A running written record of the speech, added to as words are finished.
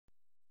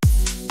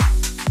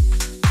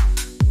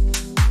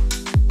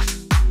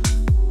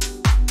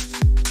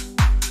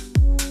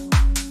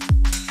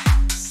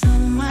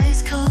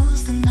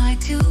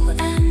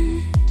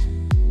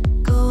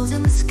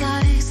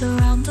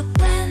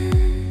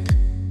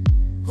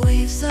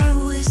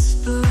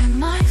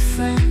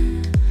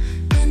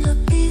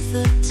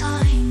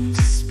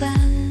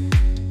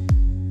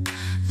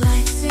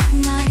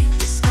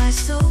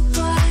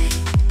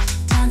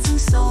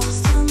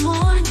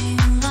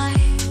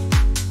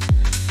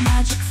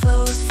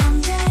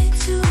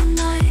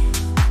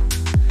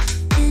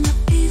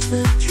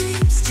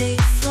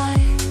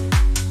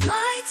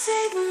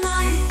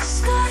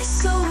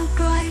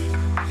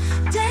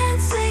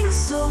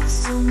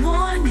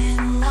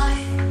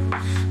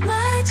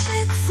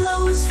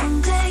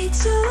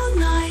to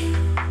night.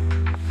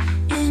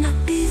 In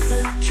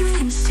Ibiza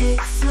dreams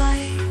take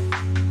flight.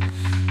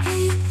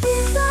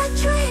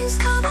 Ibiza dreams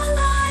come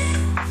alive.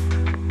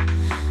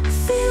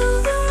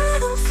 Feel the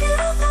rhythm,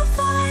 feel the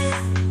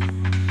vibe.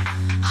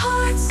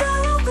 Hearts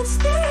are open,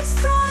 spirits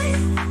thrive.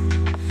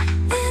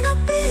 In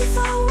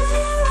Ibiza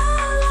we're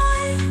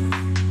alive.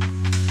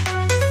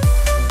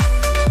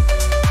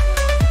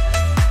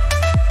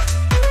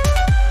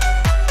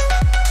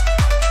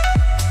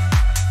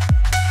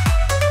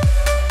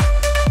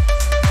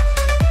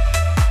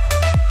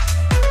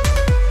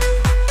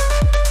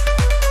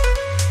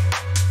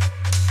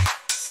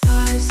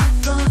 Stars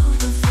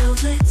above a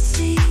velvet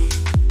sea.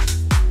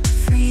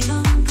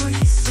 Freedom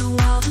breathes so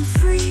wild and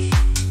free.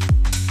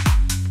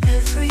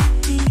 Every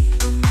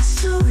beat a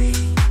mystery.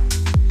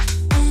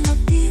 In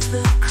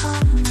Ibiza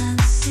come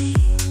and see.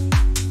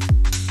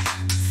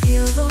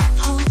 Feel the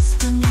pulse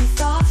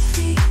beneath our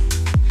feet.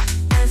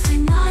 Every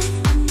night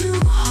a new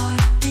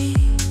heartbeat.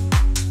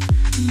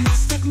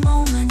 Mystic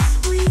moments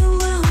we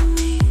will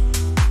meet.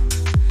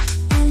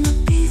 In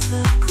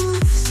Ibiza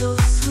groove so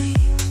sweet.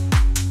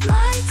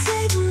 Lights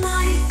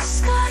ignite,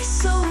 sky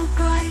so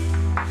bright.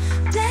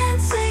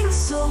 Dancing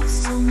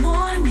souls till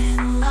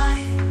morning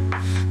light.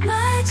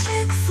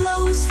 Magic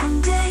flows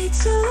from day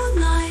to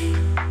night.